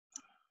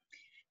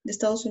de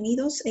Estados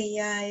Unidos.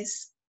 Ella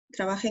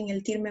trabaja en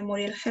el TIR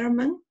Memorial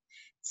Hermann.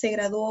 Se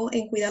graduó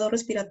en cuidado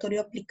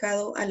respiratorio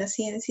aplicado a la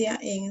ciencia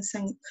en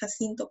San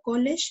Jacinto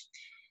College.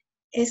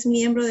 Es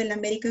miembro de la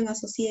American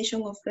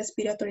Association of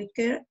Respiratory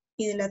Care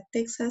y de la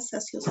Texas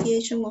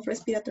Association of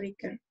Respiratory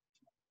Care.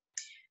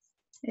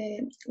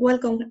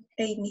 Welcome,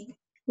 Amy.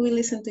 We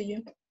listen to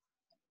you.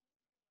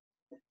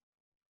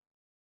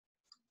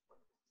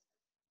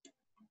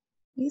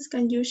 Please,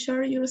 can you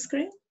share your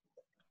screen?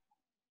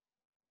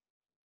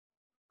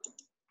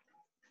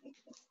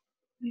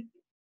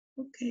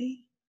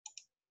 Okay.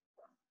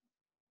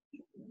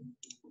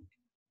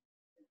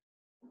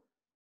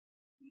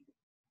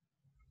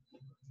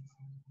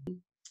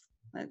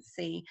 Let's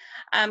see.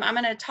 I'm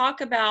going to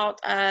talk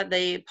about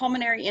the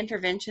pulmonary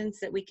interventions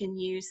that we can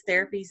use,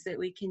 therapies that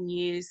we can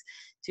use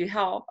to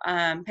help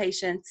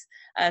patients,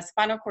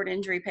 spinal cord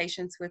injury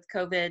patients with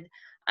COVID,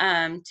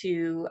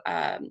 to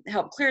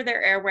help clear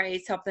their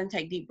airways, help them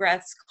take deep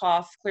breaths,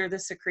 cough, clear the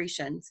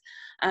secretions.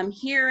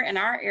 Here in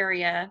our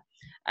area,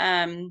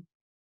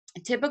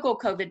 typical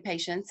COVID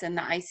patients in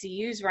the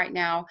ICUs right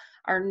now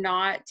are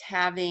not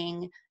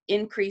having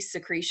increased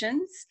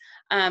secretions,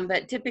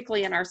 but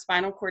typically in our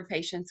spinal cord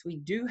patients, we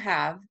do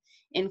have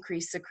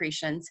increased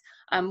secretions.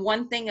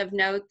 One thing of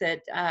note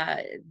that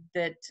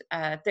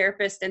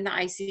therapists in the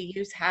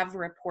ICUs have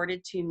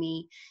reported to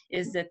me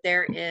is that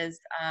there is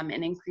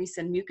an increase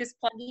in mucus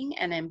plugging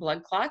and in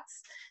blood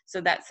clots.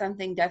 So that's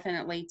something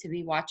definitely to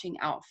be watching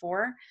out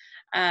for.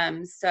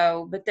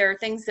 But there are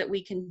things that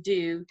we can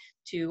do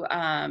to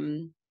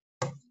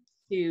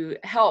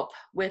help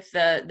with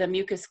the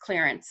mucus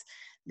clearance.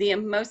 The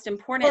most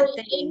important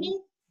thing. Amy?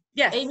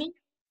 Yes. Amy,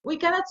 we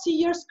cannot see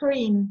your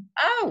screen.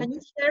 Oh. Can you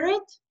share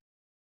it?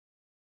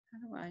 How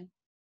do I?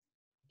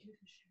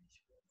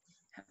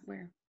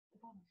 Where?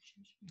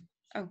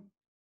 Oh,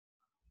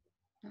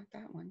 not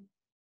that one.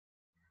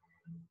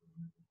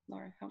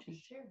 Laura, help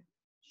me. Share.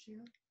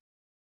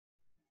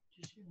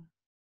 Just share.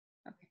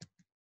 Okay.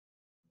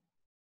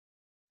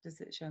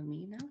 Does it show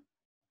me now?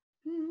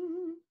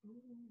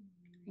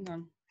 Hang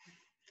on.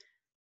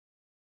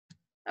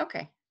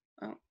 Okay.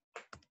 Oh.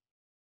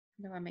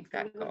 How do I make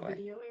that go away?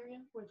 Video area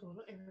where the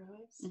little arrow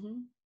is.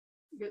 Mm-hmm.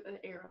 Get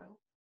the arrow.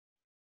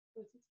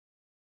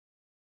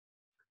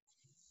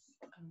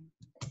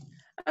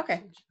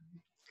 Okay.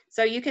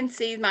 So you can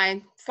see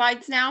my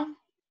slides now?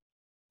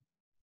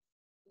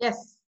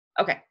 Yes.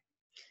 Okay.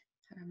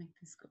 How do I make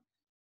this go?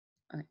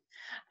 Okay.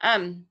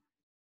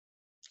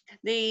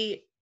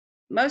 The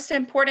most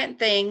important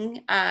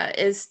thing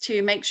is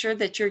to make sure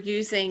that you're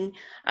using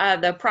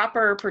the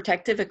proper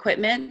protective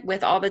equipment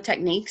with all the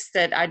techniques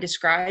that I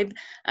described.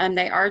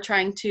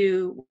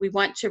 We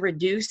want to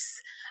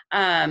reduce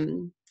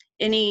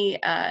any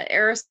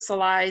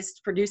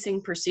aerosolized producing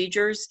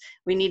procedures.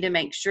 We need to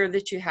make sure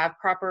that you have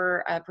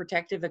proper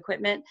protective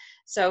equipment.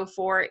 So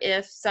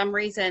if some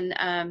reason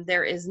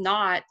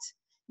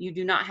you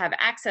do not have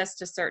access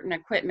to certain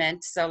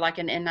equipment, so like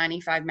an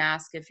N95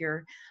 mask, if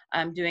you're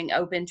doing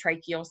open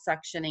tracheal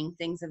suctioning,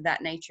 things of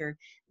that nature,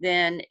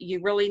 then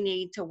you really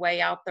need to weigh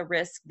out the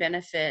risk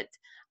benefit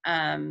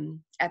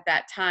at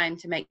that time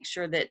to make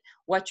sure that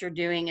what you're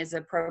doing is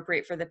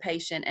appropriate for the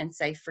patient and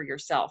safe for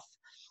yourself.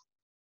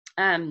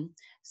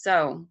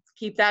 So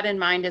keep that in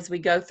mind as we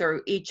go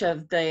through each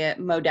of the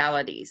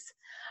modalities.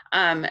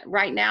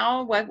 Right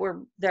now,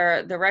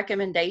 the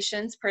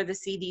recommendations per the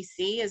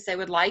CDC is they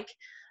would like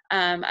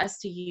us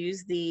to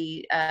use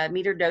the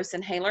metered dose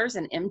inhalers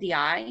and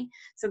MDI.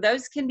 So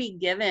those can be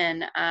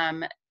given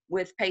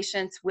with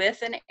patients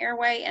with an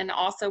airway and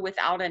also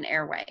without an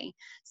airway.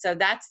 So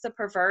that's the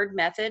preferred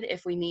method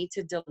if we need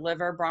to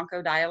deliver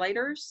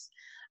bronchodilators.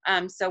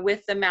 So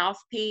with the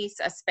mouthpiece,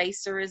 a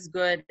spacer is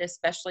good,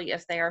 especially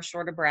if they are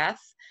short of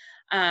breath.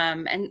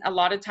 And a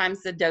lot of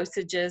times the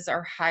dosages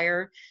are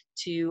higher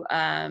to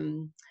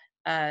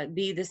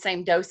be the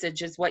same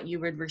dosage as what you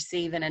would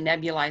receive in a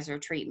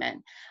nebulizer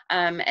treatment.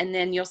 And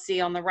then you'll see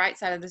on the right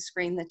side of the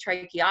screen, the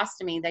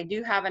tracheostomy, they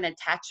do have an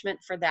attachment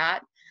for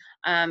that.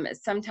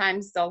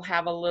 Sometimes they'll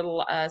have a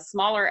little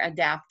smaller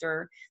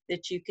adapter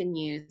that you can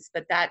use,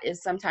 but that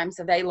is sometimes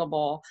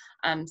available.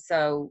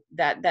 So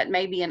that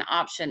may be an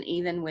option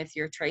even with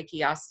your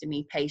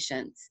tracheostomy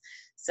patients.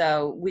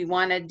 So we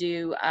want to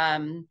do,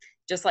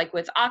 just like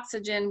with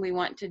oxygen, we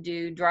want to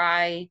do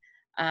dry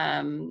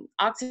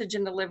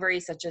oxygen delivery,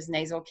 such as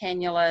nasal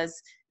cannulas,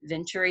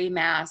 Venturi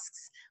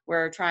masks.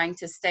 We're trying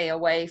to stay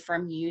away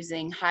from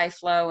using high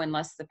flow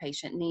unless the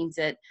patient needs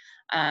it.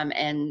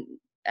 And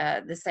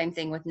the same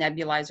thing with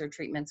nebulizer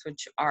treatments,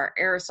 which are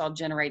aerosol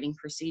generating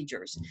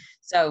procedures.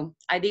 So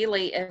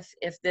ideally,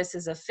 if this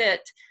is a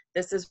fit,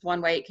 this is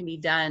one way it can be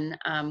done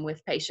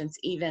with patients,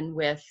 even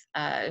with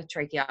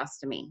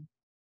tracheostomy.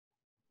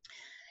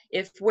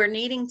 If we're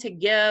needing to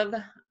give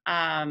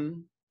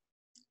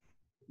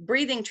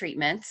breathing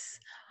treatments,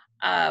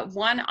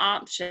 one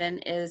option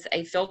is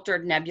a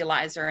filtered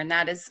nebulizer, and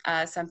that is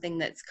something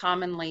that's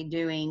commonly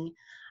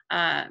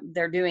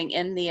they're doing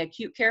in the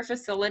acute care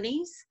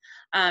facilities.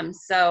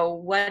 So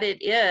what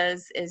it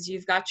is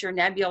you've got your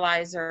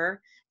nebulizer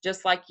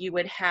just like you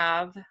would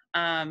have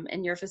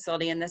in your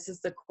facility. And this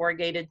is the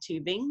corrugated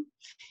tubing.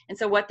 And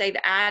so what they've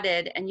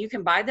added, and you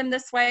can buy them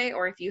this way,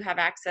 or if you have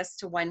access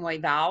to one-way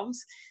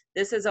valves,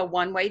 this is a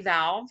one-way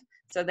valve.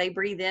 So they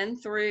breathe in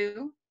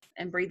through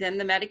and breathe in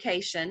the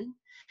medication.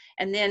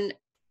 And then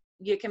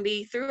you can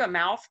be through a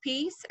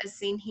mouthpiece as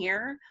seen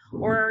here,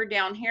 or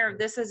down here,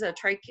 this is a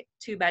trach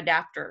tube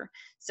adapter.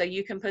 So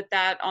you can put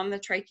that on the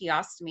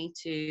tracheostomy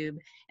tube.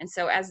 And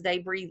so as they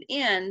breathe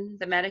in,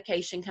 the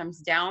medication comes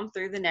down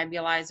through the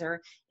nebulizer,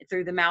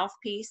 through the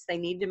mouthpiece. They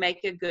need to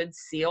make a good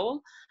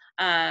seal.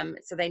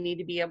 So they need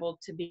to be able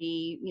to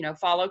be,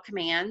 follow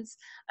commands.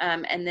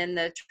 And then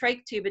the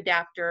trach tube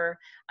adapter,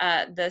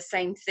 the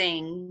same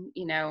thing,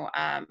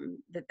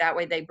 that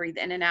way they breathe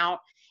in and out.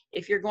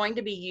 If you're going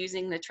to be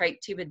using the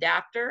trach tube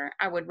adapter,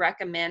 I would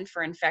recommend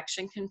for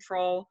infection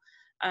control,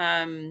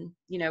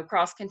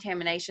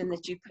 cross-contamination,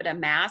 that you put a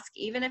mask,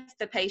 even if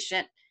the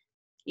patient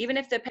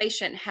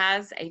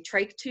has a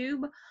trach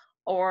tube,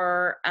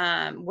 or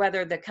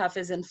whether the cuff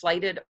is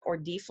inflated or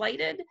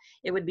deflated,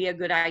 it would be a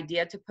good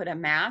idea to put a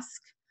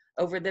mask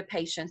over the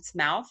patient's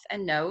mouth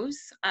and nose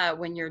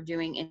when you're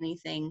doing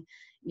anything,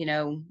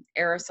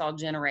 aerosol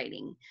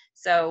generating.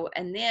 So,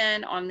 and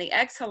then on the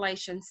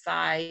exhalation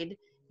side,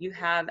 you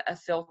have a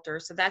filter.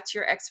 So that's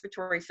your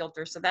expiratory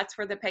filter. So that's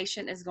where the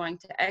patient is going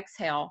to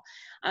exhale.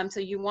 So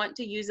you want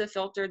to use a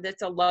filter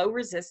that's a low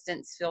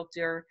resistance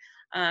filter,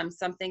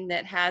 something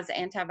that has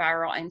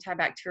antiviral,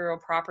 antibacterial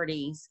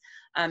properties.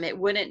 It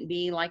wouldn't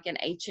be like an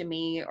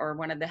HME or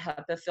one of the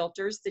HEPA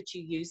filters that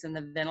you use in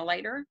the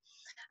ventilator.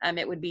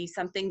 It would be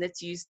something that's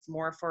used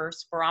more for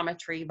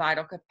spirometry,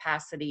 vital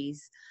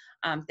capacities,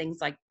 things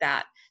like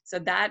that. So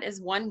that is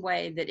one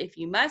way that if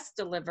you must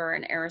deliver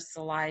an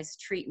aerosolized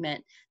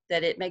treatment,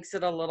 that it makes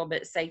it a little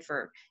bit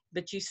safer,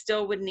 but you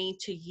still would need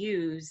to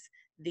use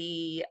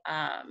the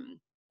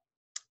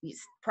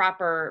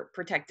proper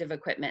protective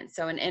equipment.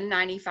 So an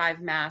N95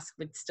 mask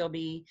would still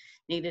be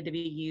needed to be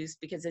used,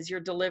 because as you're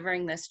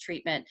delivering this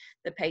treatment,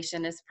 the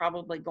patient is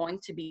probably going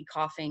to be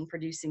coughing,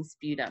 producing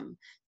sputum.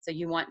 So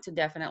you want to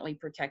definitely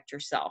protect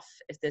yourself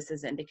if this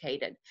is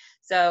indicated.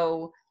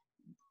 So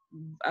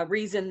a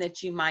reason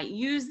that you might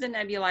use the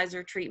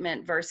nebulizer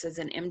treatment versus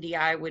an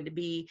MDI would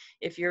be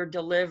if you're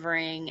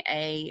delivering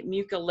a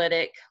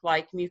mucolytic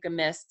like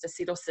mucomist,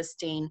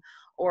 acetylcysteine,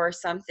 or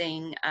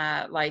something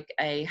like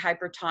a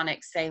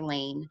hypertonic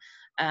saline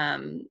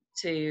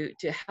to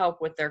help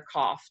with their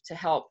cough, to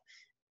help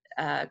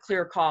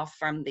clear cough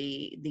from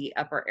the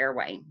upper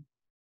airway.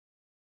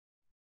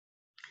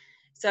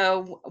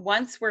 So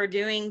once we're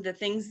doing the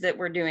things that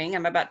we're doing,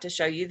 I'm about to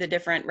show you the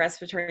different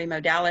respiratory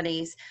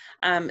modalities.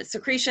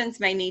 Secretions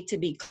may need to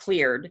be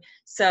cleared.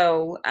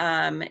 So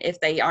if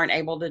they aren't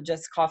able to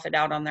just cough it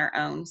out on their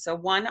own. So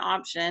one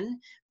option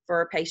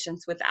for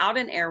patients without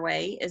an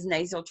airway is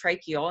nasal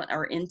tracheal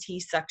or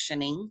NT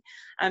suctioning.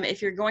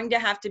 If you're going to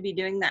have to be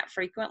doing that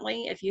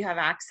frequently, if you have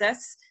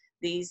access,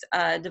 these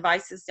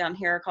devices down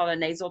here are called a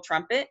nasal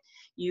trumpet.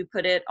 You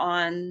put it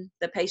on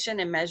the patient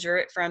and measure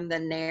it from the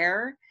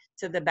nair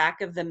to the back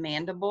of the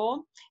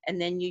mandible,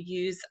 and then you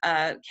use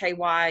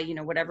KY,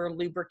 whatever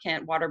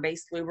lubricant,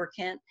 water-based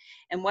lubricant.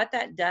 And what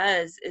that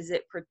does is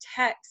it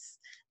protects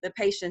the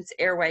patient's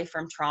airway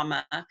from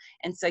trauma.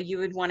 And so you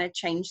would want to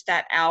change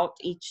that out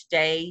each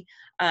day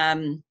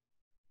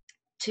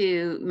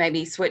to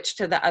maybe switch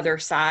to the other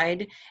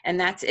side. And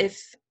that's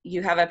if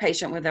you have a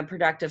patient with a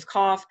productive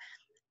cough,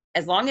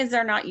 as long as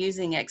they're not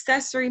using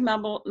accessory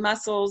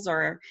muscles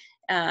or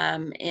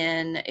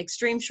in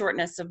extreme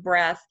shortness of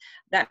breath,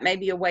 that may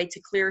be a way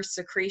to clear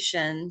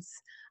secretions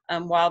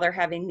while they're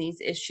having these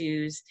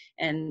issues,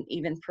 and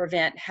even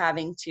prevent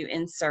having to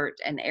insert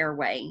an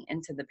airway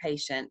into the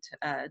patient,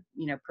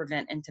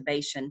 prevent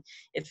intubation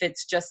if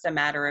it's just a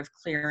matter of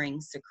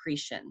clearing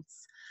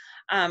secretions.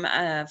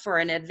 For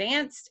an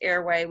advanced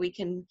airway, we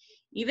can,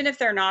 even if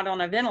they're not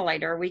on a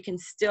ventilator, we can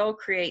still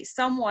create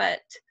somewhat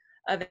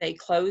of a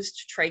closed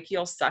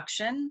tracheal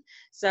suction.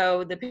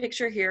 So the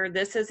picture here,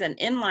 this is an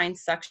inline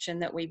suction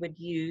that we would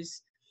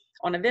use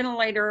on a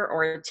ventilator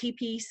or a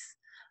T-piece.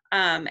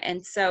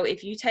 And so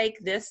if you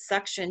take this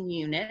suction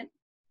unit,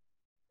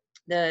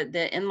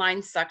 the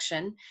inline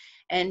suction,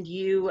 and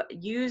you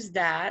use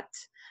that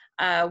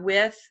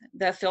with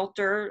the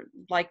filter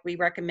like we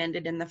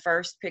recommended in the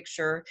first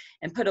picture,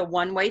 and put a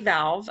one-way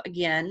valve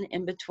again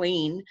in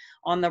between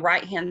on the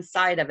right-hand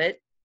side of it.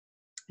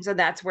 So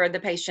that's where the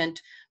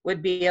patient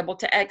would be able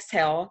to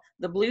exhale.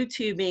 The blue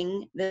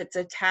tubing that's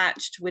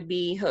attached would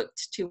be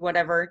hooked to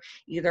whatever,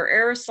 either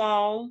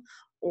aerosol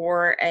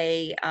or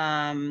a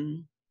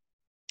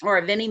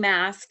venti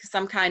mask,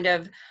 some kind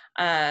of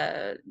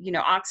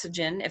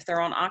oxygen if they're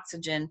on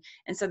oxygen.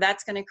 And so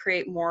that's going to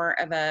create more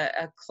of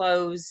a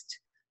closed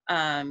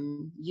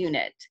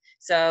unit.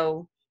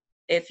 So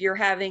if you're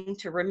having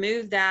to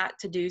remove that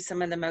to do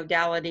some of the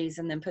modalities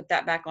and then put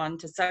that back on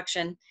to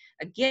suction,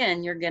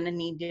 again, you're going to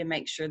need to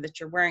make sure that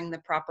you're wearing the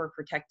proper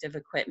protective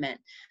equipment.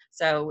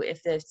 So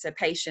if it's a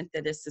patient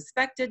that is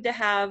suspected to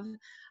have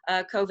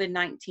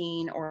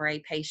COVID-19 or a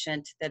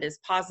patient that is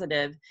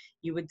positive,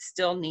 you would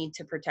still need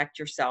to protect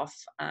yourself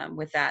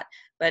with that.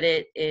 But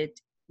it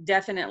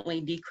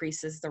definitely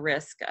decreases the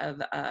risk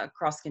of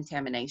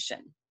cross-contamination.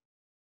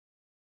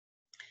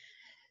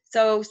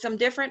 So some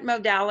different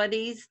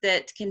modalities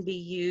that can be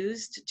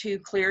used to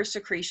clear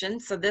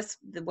secretions. So this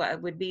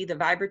would be the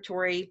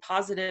vibratory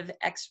positive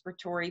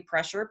expiratory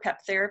pressure,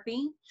 PEP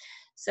therapy.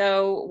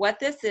 So what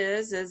this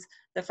is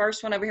the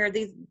first one over here,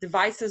 these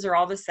devices are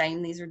all the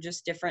same. These are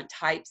just different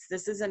types.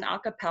 This is an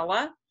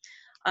acapella.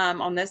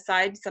 On this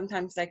side,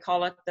 sometimes they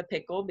call it the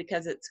pickle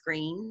because it's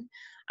green.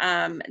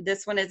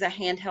 This one is a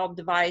handheld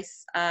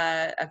device,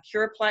 a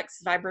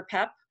Cureplex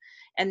VibraPep,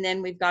 and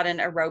then we've got an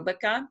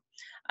Aerobica.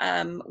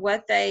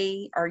 What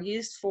they are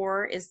used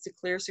for is to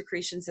clear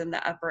secretions in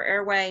the upper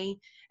airway.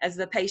 As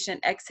the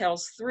patient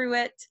exhales through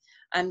it,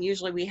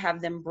 usually we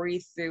have them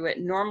breathe through it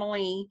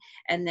normally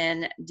and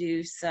then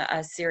do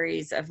a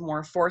series of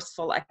more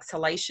forceful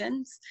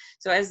exhalations.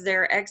 So as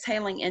they're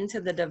exhaling into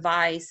the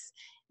device,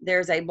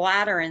 there's a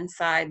bladder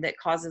inside that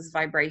causes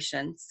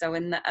vibrations. So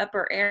in the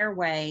upper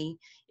airway,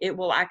 it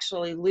will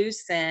actually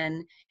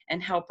loosen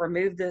and help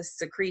remove the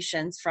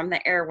secretions from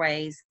the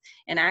airways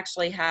and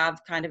actually have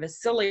kind of a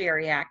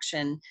ciliary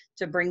action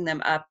to bring them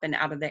up and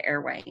out of the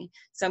airway.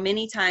 So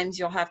many times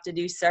you'll have to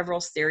do several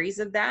series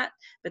of that,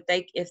 but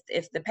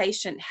if the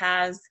patient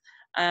has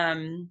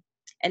a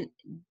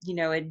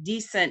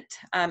decent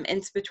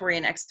inspiratory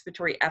and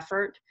expiratory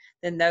effort,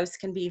 then those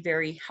can be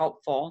very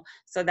helpful.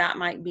 So that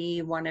might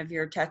be one of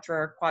your tetra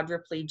or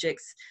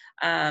quadriplegics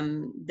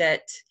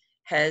that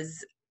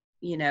has,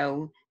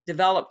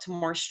 developed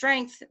more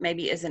strength,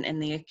 maybe isn't in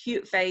the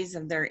acute phase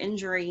of their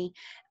injury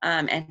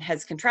and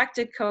has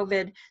contracted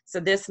COVID.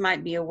 So this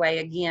might be a way,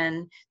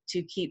 again,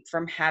 to keep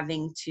from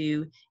having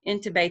to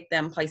intubate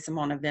them, place them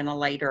on a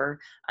ventilator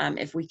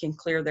if we can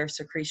clear their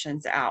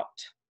secretions out.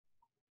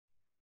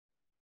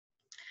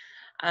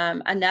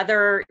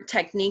 Another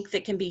technique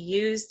that can be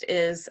used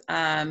is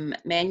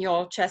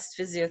manual chest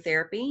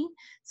physiotherapy.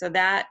 So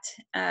that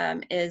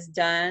is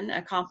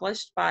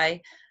accomplished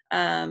by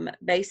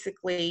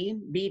basically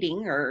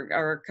beating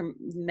or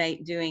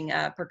doing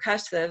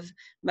percussive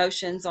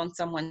motions on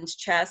someone's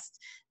chest.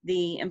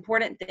 The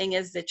important thing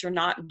is that you're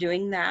not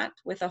doing that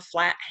with a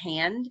flat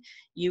hand.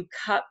 You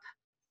cup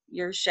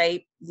your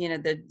shape,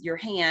 your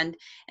hand,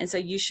 and so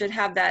you should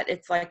have that.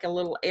 It's like a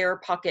little air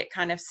pocket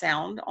kind of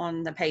sound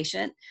on the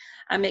patient.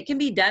 It can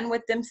be done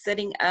with them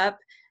sitting up,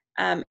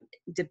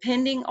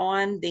 depending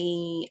on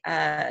the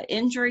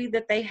injury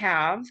that they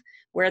have,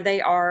 where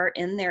they are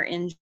in their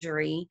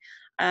injury.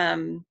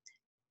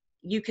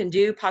 You can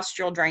do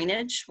postural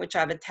drainage, which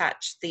I've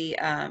attached the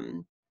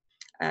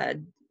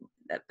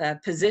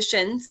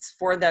positions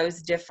for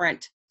those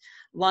different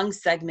lung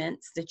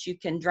segments that you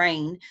can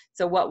drain.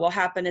 So what will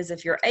happen is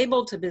if you're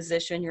able to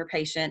position your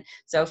patient,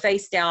 so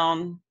face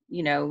down,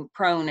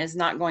 prone is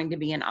not going to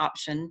be an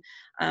option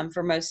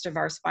for most of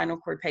our spinal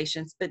cord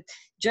patients, but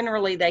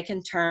generally they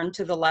can turn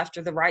to the left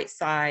or the right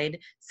side.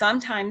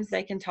 Sometimes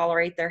they can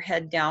tolerate their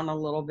head down a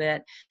little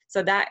bit.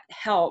 So that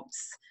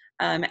helps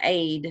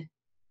aid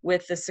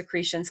with the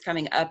secretions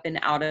coming up and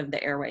out of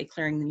the airway,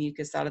 clearing the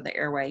mucus out of the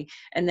airway.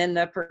 And then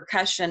the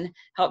percussion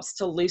helps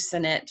to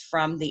loosen it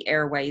from the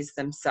airways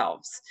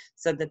themselves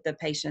so that the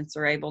patients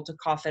are able to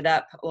cough it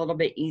up a little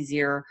bit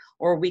easier,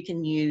 or we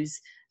can use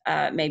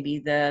maybe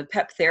the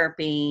PEP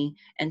therapy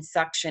and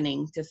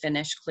suctioning to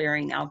finish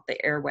clearing out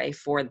the airway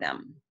for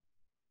them.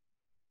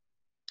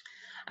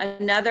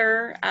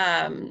 Another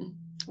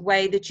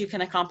way that you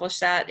can accomplish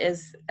that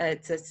is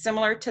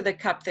similar to the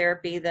cup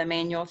therapy, the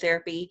manual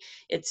therapy.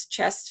 It's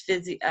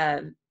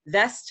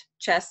vest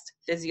chest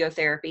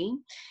physiotherapy.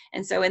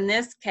 And so in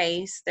this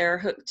case, they're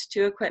hooked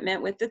to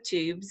equipment with the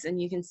tubes,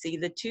 and you can see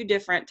the two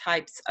different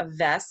types of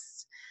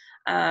vests.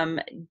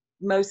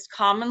 Most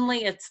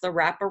commonly, it's the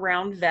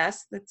wraparound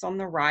vest that's on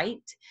the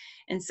right.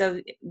 And so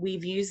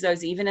we've used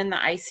those even in the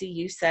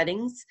ICU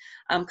settings.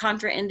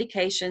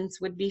 Contraindications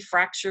would be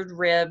fractured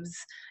ribs,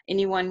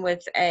 anyone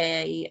with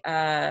a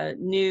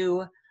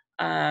new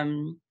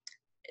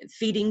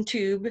feeding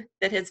tube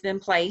that has been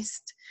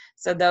placed.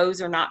 So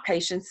those are not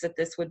patients that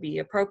this would be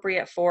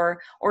appropriate for,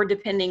 or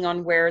depending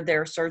on where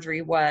their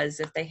surgery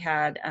was, if they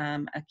had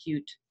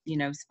acute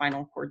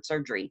spinal cord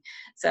surgery.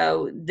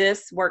 So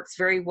this works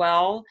very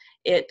well.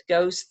 It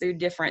goes through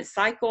different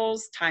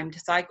cycles, timed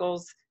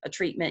cycles. A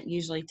treatment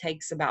usually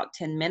takes about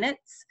 10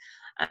 minutes.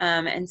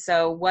 And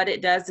so what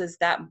it does is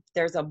that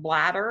there's a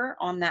bladder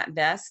on that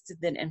vest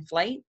that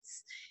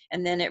inflates,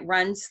 and then it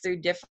runs through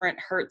different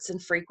hertz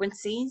and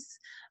frequencies.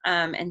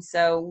 And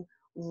so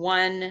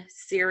one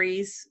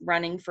series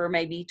running for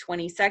maybe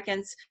 20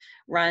 seconds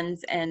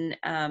runs and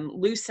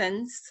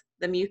loosens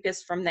the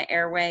mucus from the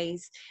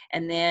airways,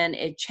 and then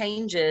it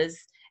changes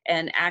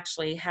and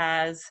actually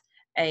has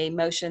a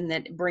motion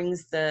that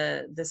brings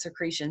the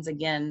secretions,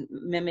 again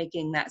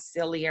mimicking that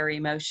ciliary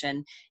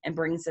motion, and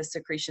brings the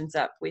secretions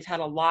up. We've had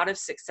a lot of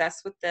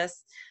success with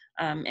this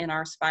in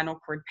our spinal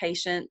cord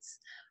patients.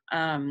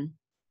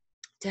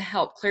 to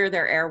help clear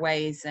their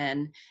airways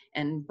and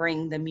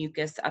bring the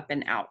mucus up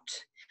and out.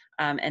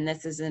 And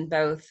this is in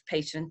both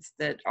patients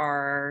that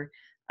are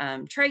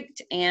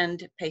trached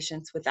and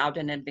patients without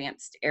an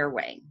advanced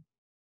airway.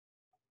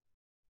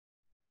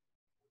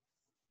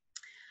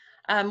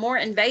 More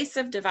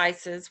invasive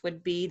devices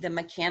would be the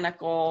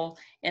mechanical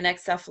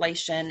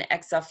inexsufflation,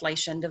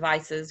 exsufflation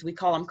devices. We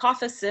call them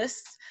cough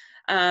assists.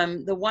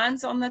 The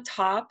ones on the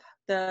top,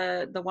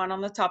 the one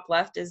on the top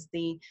left is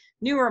the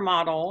newer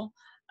model.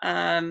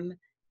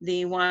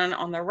 The one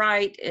on the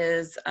right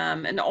is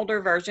an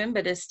older version,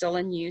 but is still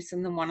in use,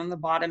 and the one on the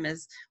bottom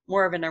is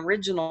more of an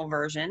original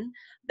version.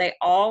 They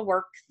all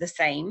work the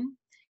same.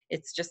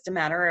 It's just a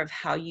matter of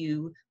how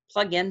you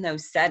plug in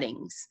those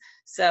settings.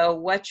 So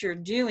what you're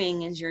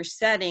doing is you're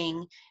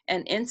setting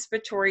an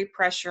inspiratory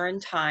pressure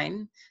and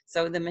time.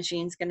 So the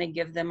machine's going to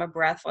give them a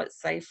breath,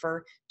 let's say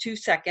for 2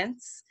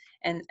 seconds,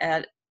 and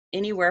at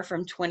anywhere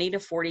from 20 to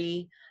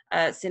 40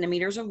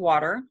 centimeters of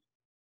water.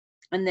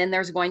 And then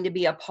there's going to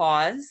be a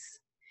pause.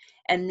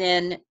 And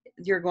then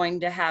you're going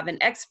to have an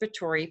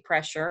expiratory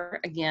pressure,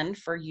 again,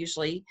 for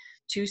usually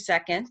 2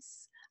 seconds.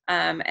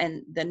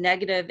 And the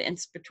negative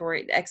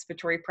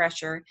expiratory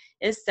pressure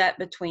is set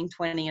between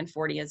 20 and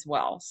 40 as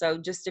well. So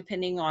just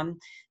depending on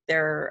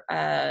their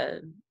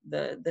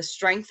the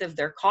strength of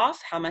their cough,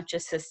 how much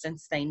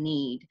assistance they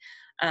need.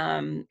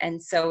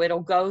 And so it'll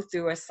go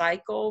through a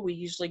cycle. We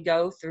usually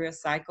go through a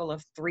cycle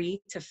of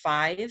 3 to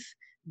 5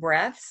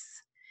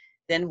 breaths.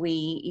 Then we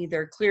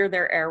either clear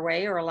their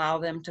airway or allow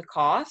them to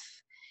cough.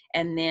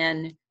 And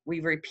then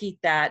we repeat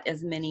that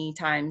as many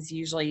times,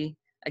 usually,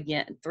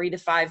 again, 3 to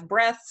 5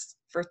 breaths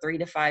for 3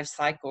 to 5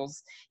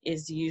 cycles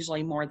is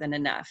usually more than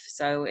enough.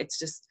 So it's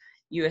just,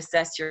 you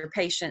assess your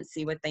patient,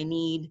 see what they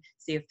need,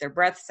 see if their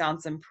breath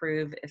sounds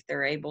improve, if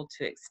they're able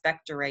to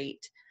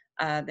expectorate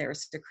their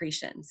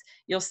secretions.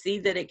 You'll see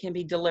that it can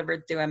be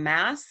delivered through a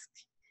mask.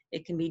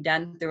 It can be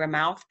done through a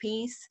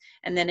mouthpiece.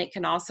 And then it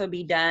can also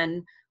be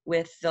done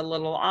with the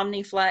little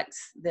Omniflex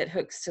that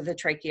hooks to the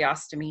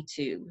tracheostomy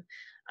tube.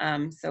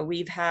 So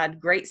we've had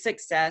great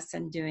success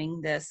in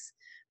doing this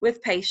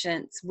with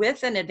patients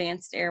with an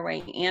advanced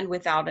airway and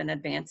without an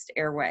advanced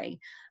airway.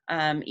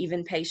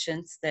 Even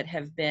patients that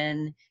have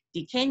been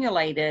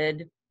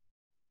decannulated,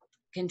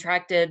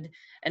 contracted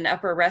an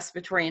upper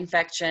respiratory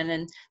infection,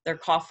 and their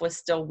cough was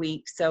still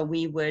weak. So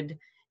we would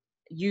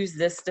use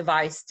this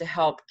device to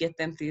help get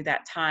them through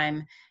that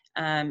time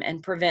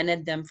and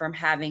prevented them from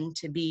having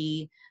to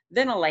be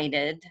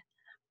ventilated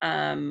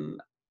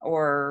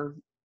or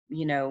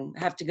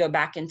have to go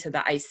back into the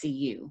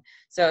ICU.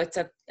 So it's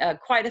a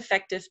quite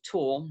effective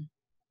tool.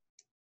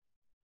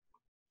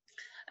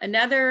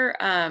 Another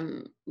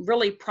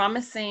really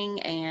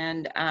promising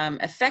and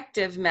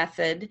effective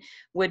method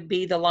would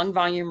be the lung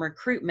volume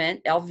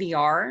recruitment,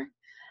 LVR.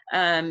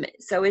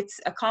 So it's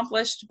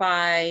accomplished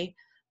by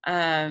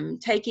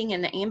taking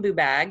an ambu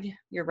bag,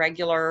 your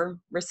regular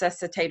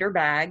resuscitator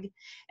bag,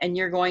 and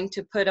you're going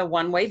to put a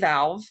one-way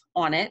valve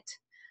on it.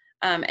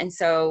 And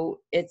so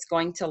it's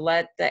going to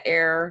let the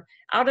air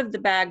out of the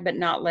bag, but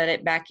not let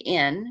it back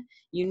in.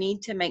 You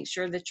need to make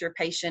sure that your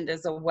patient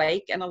is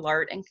awake and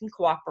alert and can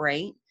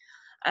cooperate.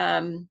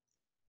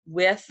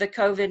 With the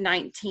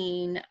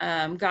COVID-19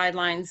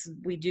 guidelines,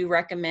 we do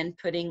recommend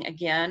putting,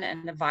 again,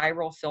 a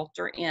viral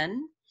filter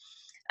in.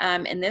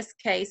 In this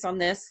case, on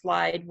this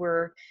slide,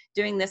 we're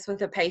doing this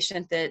with a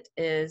patient that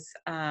is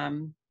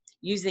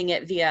using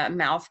it via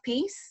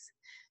mouthpiece.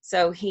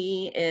 So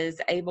he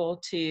is able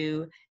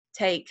to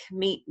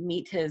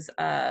meet his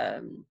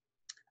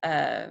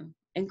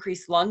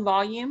increased lung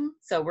volume.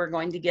 So we're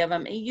going to give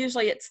him,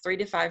 usually it's 3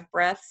 to 5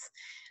 breaths.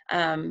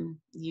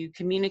 You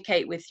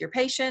communicate with your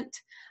patient,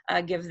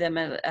 give them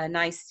a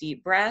nice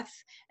deep breath,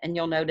 and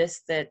you'll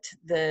notice that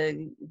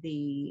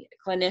the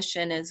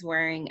clinician is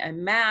wearing a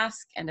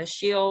mask and a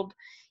shield.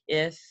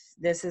 If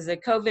this is a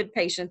COVID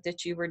patient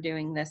that you were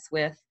doing this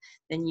with,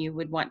 then you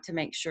would want to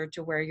make sure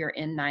to wear your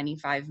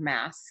N95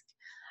 mask.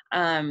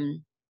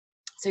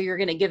 So you're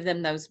going to give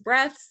them those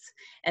breaths,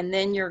 and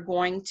then you're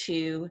going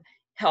to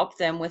help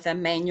them with a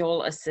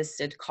manual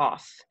assisted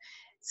cough.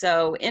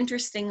 So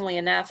interestingly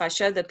enough, I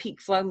show the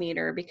peak flow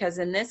meter because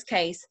in this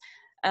case,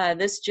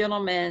 this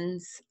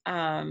gentleman's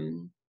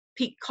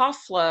peak cough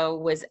flow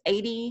was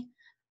 80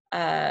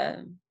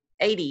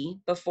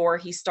 before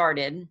he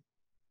started,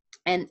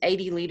 and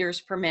 80 liters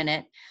per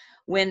minute.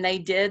 When they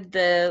did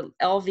the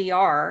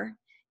LVR,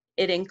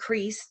 it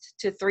increased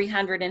to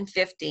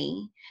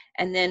 350.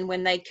 And then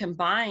when they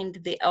combined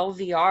the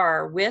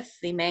LVR with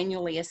the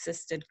manually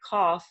assisted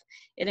cough,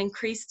 it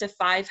increased to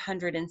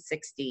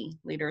 560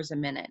 liters a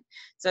minute.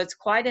 So it's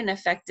quite an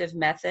effective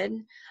method.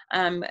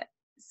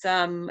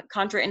 Some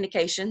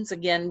contraindications,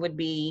 again, would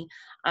be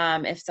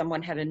if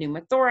someone had a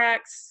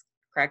pneumothorax,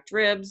 cracked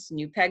ribs,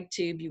 new peg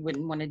tube, you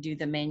wouldn't want to do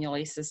the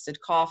manually assisted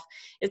cough.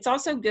 It's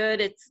also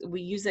good,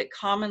 we use it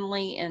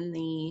commonly in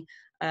the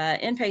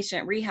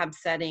inpatient rehab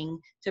setting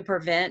to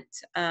prevent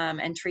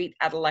and treat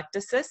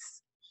atelectasis.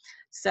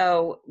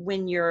 So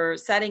when you're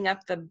setting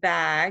up the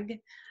bag,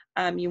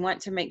 you want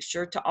to make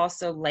sure to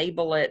also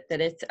label it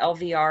that it's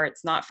LVR,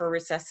 it's not for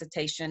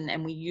resuscitation,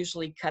 and we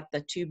usually cut the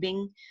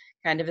tubing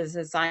kind of as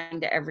a sign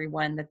to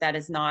everyone that that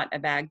is not a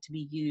bag to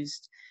be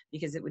used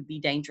because it would be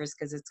dangerous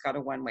because it's got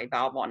a one-way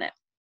valve on it.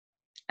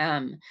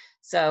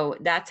 So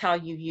that's how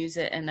you use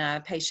it in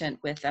a patient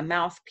with a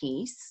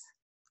mouthpiece.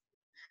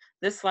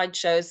 This slide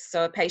shows,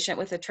 so a patient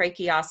with a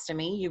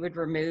tracheostomy, you would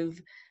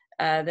remove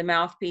the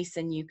mouthpiece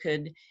and you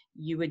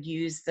would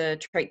use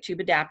the trach tube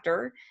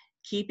adapter,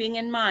 keeping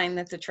in mind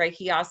that the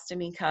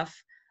tracheostomy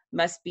cuff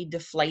must be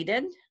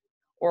deflated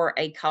or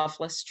a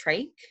cuffless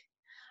trach.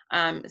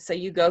 So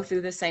you go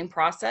through the same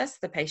process.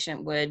 The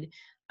patient would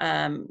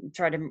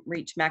try to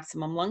reach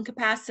maximum lung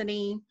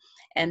capacity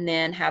and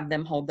then have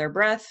them hold their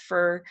breath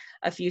for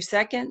a few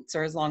seconds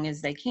or as long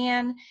as they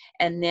can.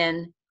 And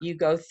then you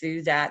go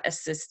through that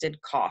assisted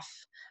cough.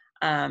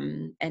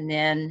 And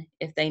then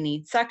if they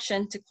need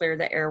suction to clear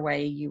the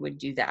airway, you would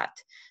do that.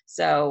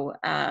 So,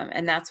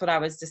 and that's what I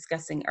was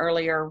discussing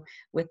earlier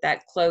with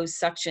that closed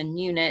suction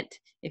unit.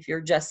 If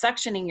you're just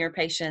suctioning your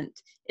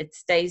patient, it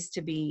stays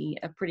to be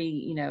a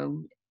pretty,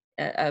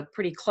 a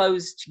pretty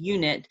closed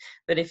unit.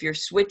 But if you're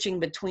switching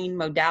between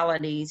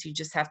modalities, you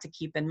just have to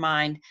keep in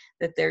mind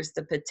that there's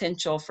the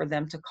potential for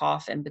them to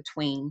cough in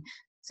between.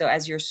 So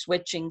as you're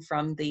switching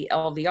from the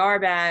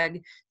LVR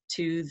bag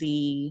to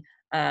the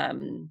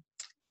inline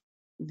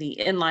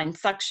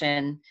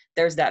suction,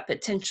 there's that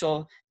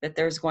potential that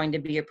there's going to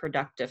be a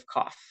productive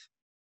cough.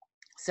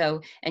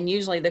 So, and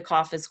usually the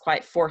cough is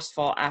quite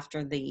forceful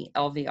after the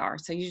LVR.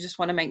 So you just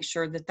want to make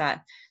sure that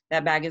that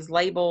bag is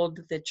labeled,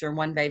 that your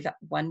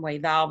one-way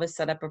valve is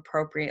set up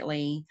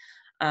appropriately.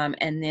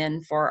 And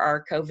then for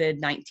our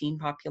COVID-19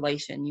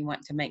 population, you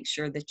want to make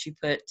sure that you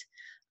put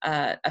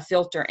a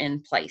filter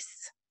in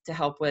place to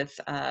help with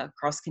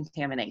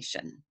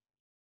cross-contamination.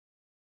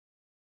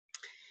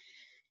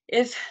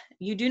 If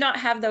you do not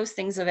have those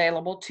things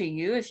available to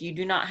you, if you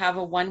do not have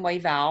a one-way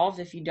valve,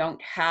 if you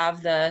don't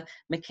have the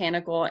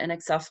mechanical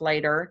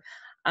insufflator,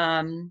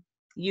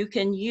 you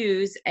can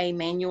use a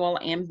manual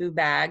ambu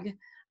bag.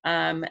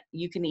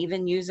 You can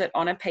even use it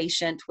on a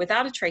patient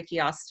without a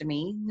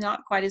tracheostomy,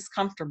 not quite as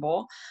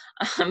comfortable,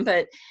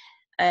 but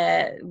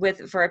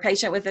for a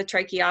patient with a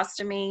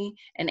tracheostomy,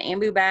 an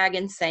ambu bag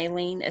and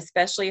saline,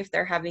 especially if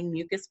they're having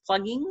mucus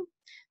plugging.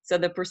 So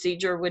the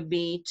procedure would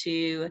be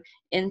to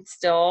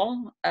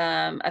instill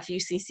a few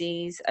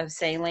cc's of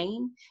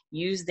saline,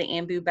 use the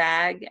ambu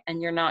bag,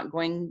 and you're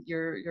going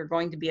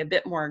to be a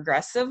bit more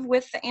aggressive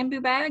with the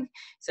ambu bag.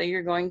 So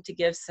you're going to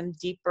give some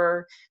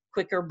deeper,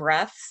 quicker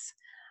breaths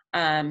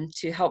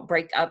to help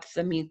break up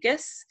the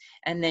mucus.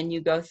 And then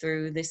you go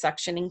through the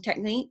suctioning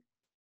technique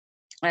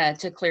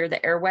to clear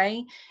the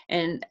airway.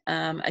 And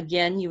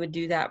again, you would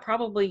do that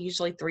probably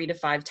usually 3 to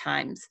 5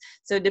 times.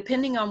 So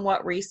depending on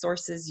what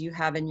resources you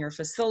have in your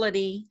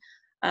facility,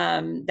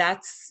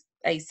 that's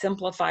a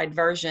simplified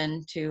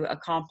version to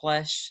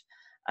accomplish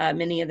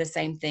many of the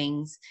same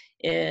things.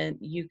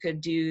 You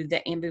could do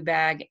the ambu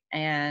bag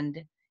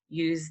and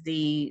use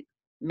the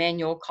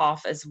manual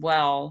cough as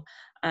well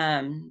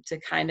to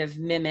kind of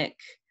mimic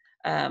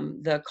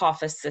the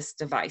cough assist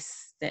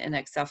device, the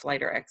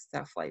exsufflator.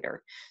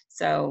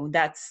 So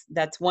that's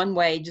one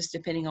way, just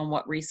depending on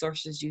what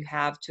resources you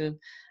have to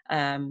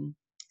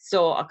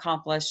still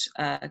accomplish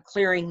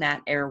clearing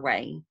that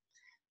airway.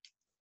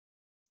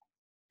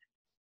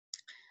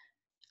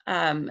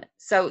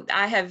 So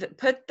I have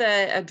put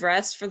the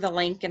address for the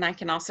link, and I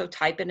can also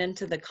type it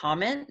into the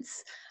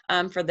comments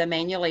for the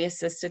manually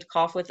assisted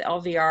cough with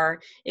LVR.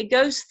 It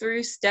goes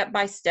through step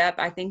by step.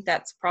 I think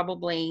that's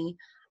probably,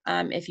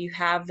 if you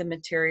have the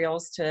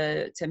materials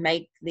to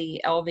make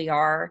the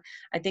LVR,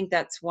 I think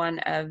that's one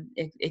of,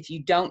 if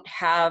you don't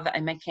have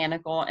a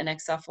mechanical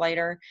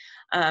insufflator,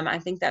 I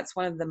think that's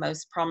one of the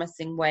most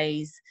promising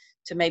ways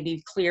to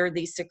maybe clear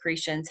these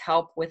secretions,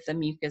 help with the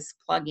mucus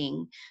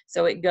plugging.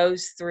 So it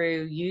goes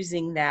through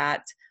using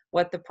that,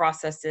 what the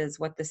process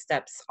is, what the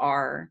steps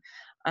are.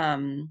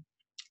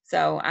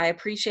 So I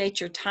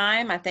appreciate your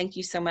time. I thank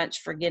you so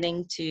much for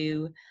getting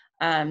to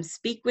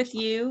speak with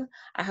you.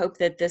 I hope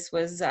that this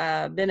was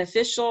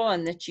beneficial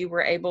and that you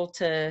were able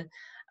to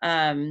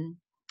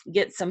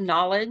get some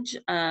knowledge.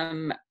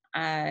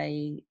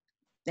 I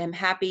am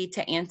happy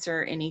to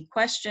answer any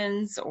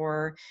questions,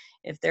 or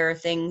if there are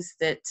things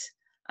that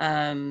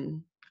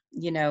can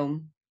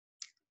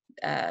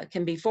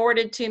be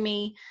forwarded to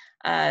me,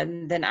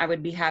 then I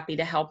would be happy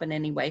to help in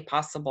any way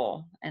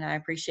possible. And I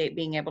appreciate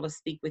being able to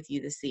speak with you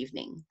this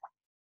evening.